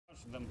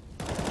them.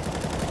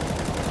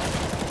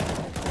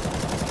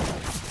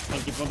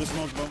 Thank you for the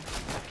smoke bomb.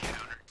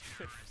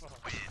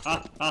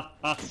 Ha ha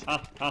ha ha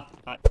ha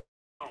ha.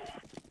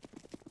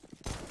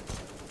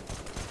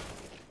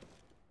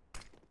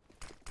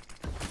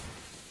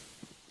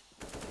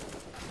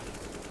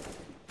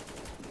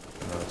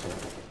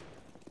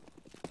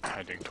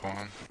 Hiding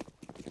Proland.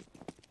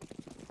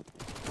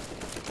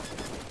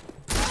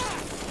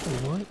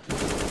 What?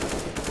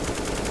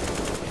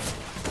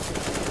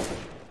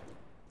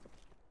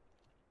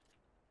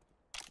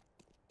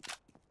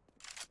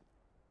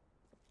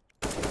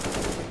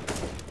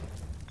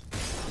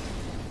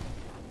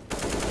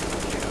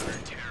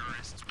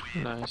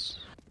 Nice.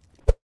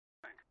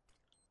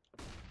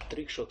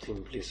 Trick shot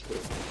him, please, bro.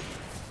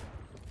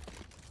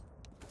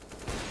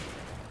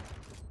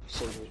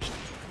 Sandwich.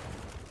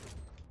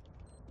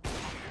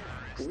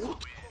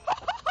 What?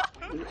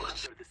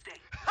 What?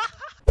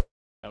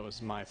 That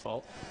was my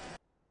fault.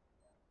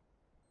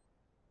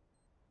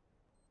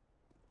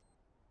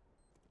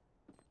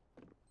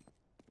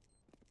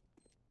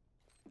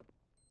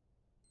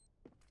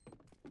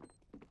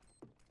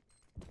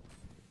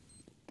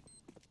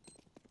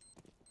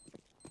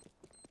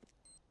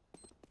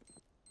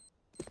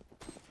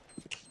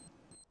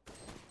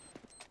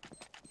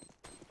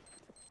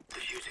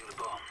 Defusing the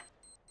bomb.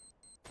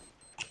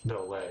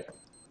 No way.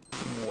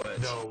 What?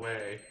 No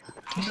way.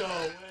 No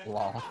way.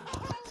 Wow.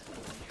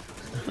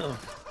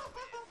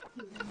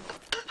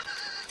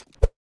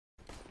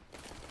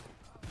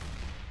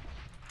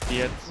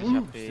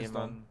 40 HP,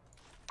 Mann.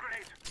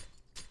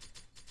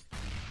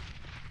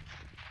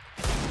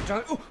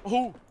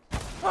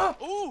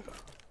 Oh!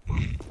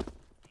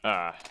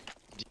 Ah,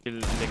 die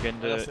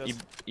Legende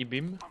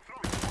Ibim.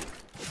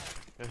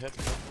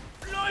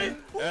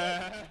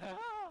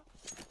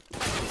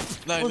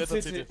 Nein,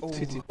 letzter CT. Oh.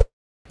 CT.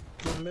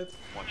 Mid.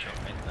 One shot,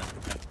 main then.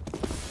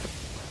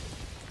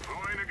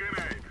 Throwing a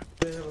grenade.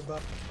 They have a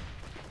back.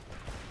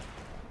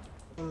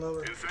 One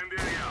lower.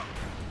 Incendiary out.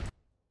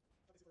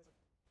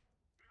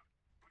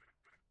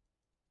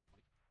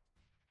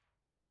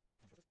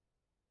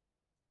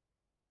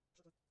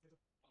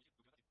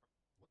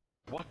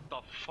 What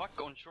the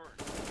fuck on shore?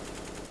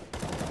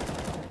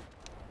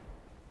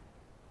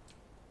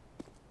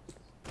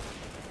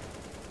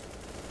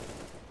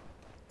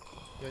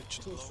 Я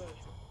чё-то... Two side.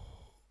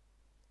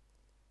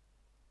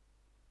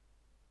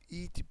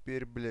 И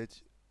теперь,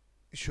 блять,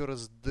 еще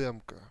раз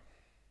демка.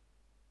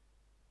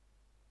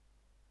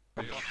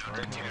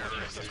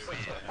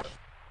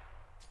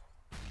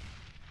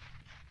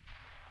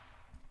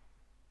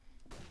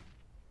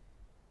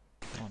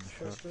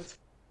 First mid.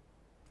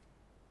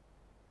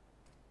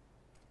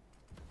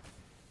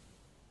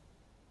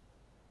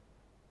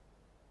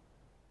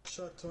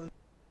 Shot one.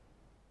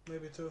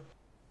 Maybe two.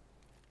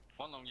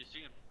 One long, you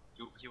see him.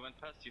 He went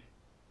past you.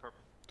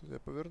 Purple. Тут я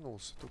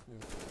повернулся, тут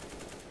нет.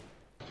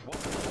 What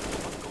the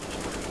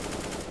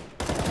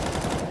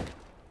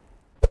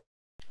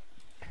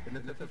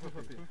fuck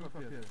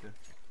on shore?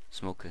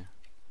 Smoky.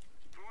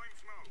 Throwing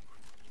smoke.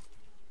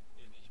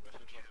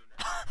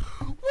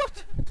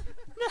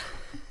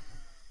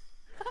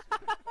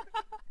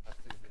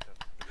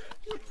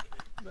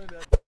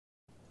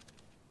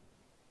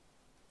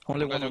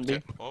 Only one on B.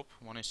 Up,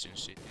 one is in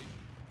city.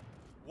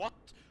 What?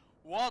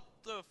 What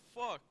the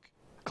fuck?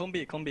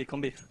 Combi. B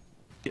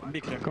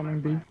clear.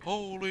 Coming B.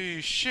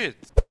 Holy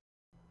shit!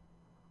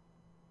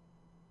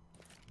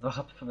 2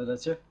 HP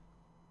powiadacie?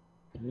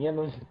 Nie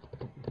no.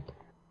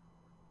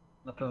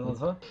 Na pewno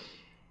 2?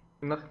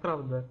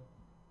 Naprawdę.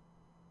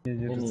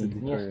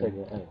 Nie z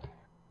tego, ej.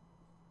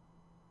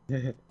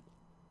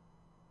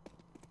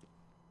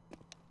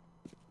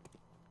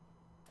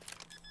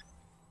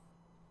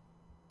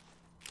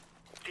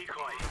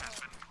 Decoy.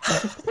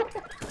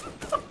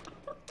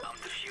 I'm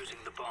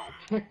defusing the bomb.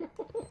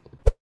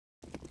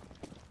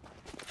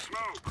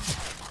 Smoke.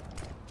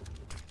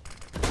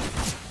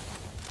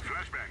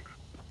 Flashbang.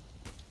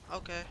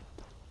 Okay.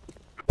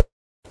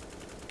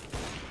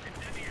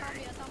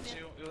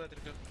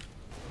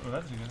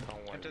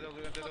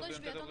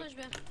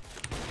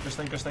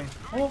 Castanho.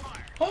 Oh!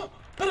 Oh!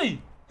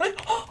 Peraí! Peraí!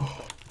 Oh!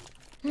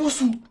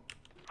 Moço!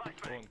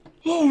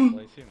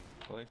 LOL!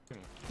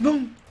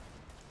 Não!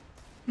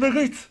 Na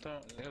gate!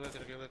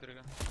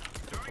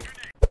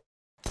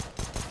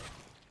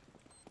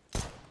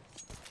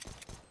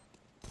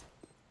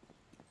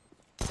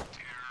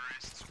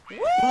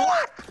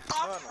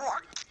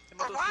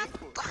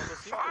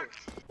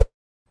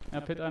 Ja,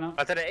 Pit einer.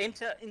 Alter, der aimt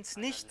ja ins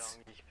Nichts.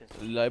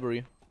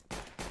 Library.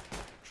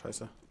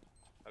 Scheiße.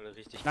 Alle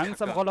richtig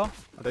Langsam kacke. Roller.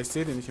 Alter, ich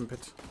sehe den nicht im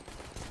Pit.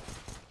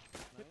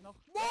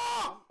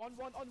 On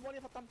one,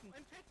 ihr verdammten.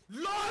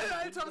 LOL,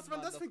 Alter, was war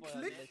denn das für ein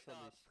Klick?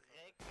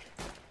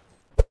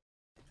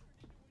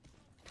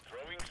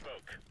 Throwing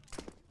smoke.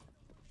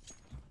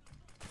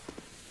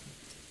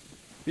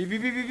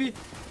 Wie?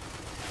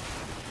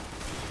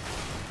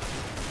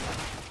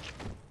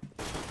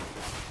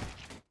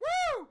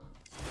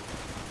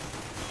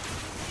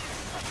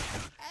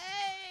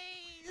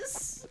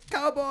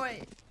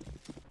 Cowboy!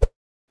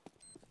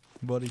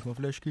 Warte, ich mal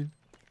Flash kill.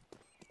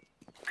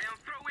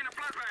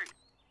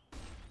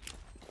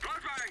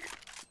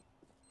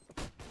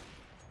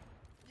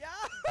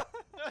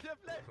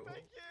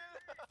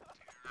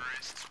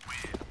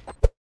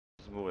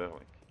 Mourir,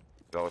 mec.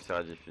 Il va réussir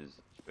à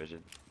diffuse,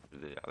 j'imagine. Le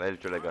délire. Là, il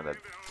tue la grenade.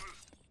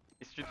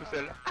 Il se tue tout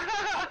seul.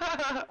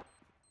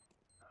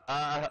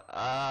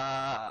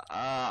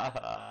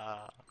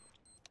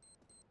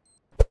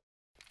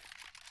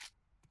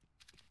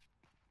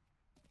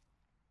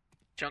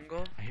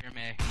 Jungle? I hear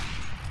me.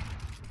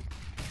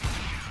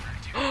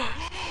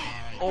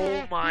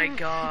 Oh my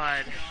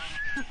god.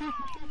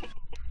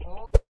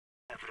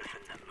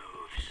 Everything that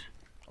moves.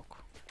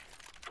 Okay.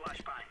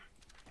 Flashbang.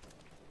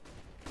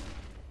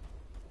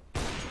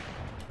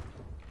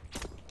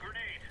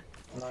 Grenade.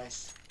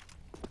 Nice.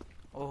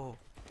 Oh.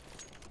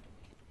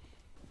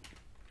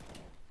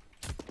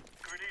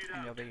 Grenade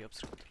out. Jag blir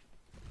uppskott.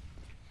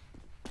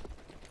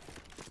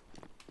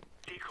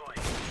 Decoy.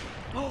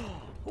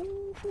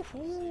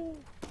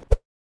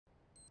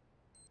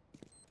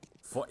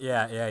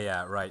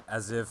 Yeah, right.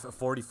 As if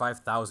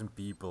 45,000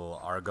 people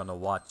are gonna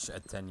watch a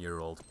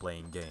 10-year-old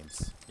playing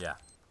games. Yeah.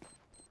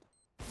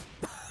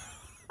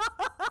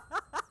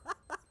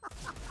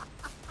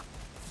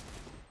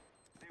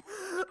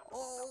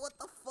 Oh, what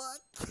the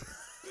fuck?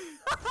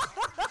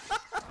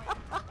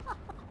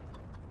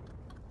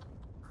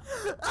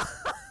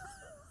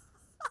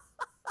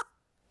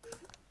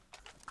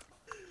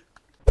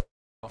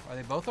 Are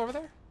they both over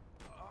there?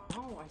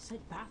 No, I said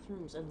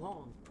bathrooms and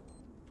long.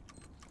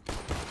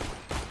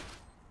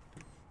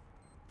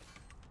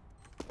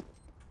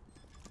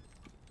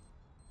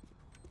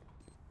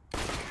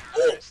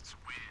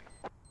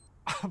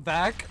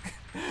 Back?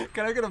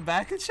 Can I get a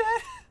back in chat?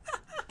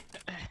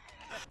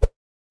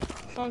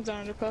 One's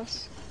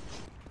underpass.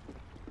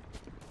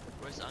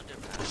 Where's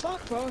underpass?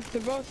 Fuck both,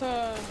 they're both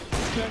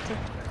connected.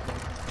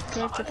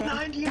 Connected.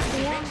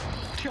 91!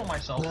 Kill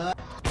myself. What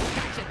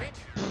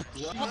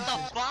the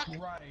fuck?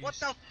 What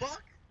the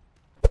fuck?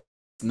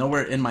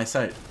 Nowhere in my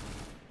sight.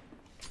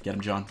 Get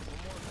him, John.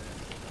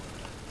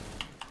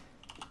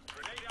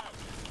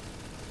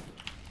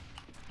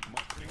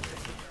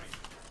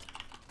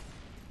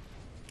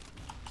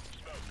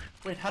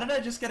 Wait, how did I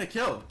just get a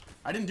kill?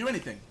 I didn't do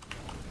anything.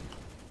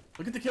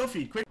 Look at the kill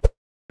feed, quick.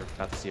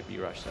 About to see a B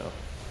rush though.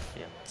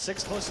 Yeah.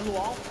 6 close to the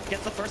wall.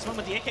 Gets the first one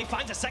with the AK.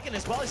 Finds a second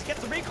as well. He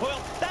gets the recoil.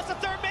 That's a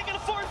third, making a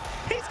fourth.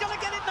 He's gonna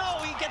get it. No,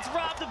 he gets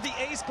robbed of the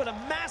ace, but a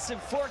massive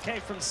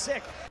 4K from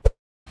Sick.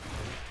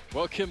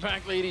 Welcome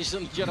back, ladies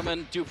and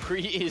gentlemen.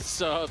 Dupree is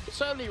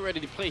certainly ready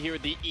to play here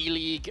at the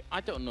E-League.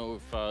 I don't know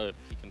if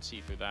he can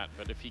see through that,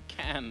 but if he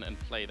can and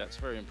play, that's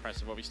very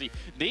impressive, obviously.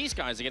 These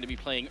guys are going to be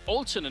playing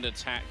alternate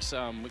attacks,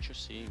 which you're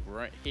seeing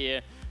right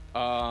here.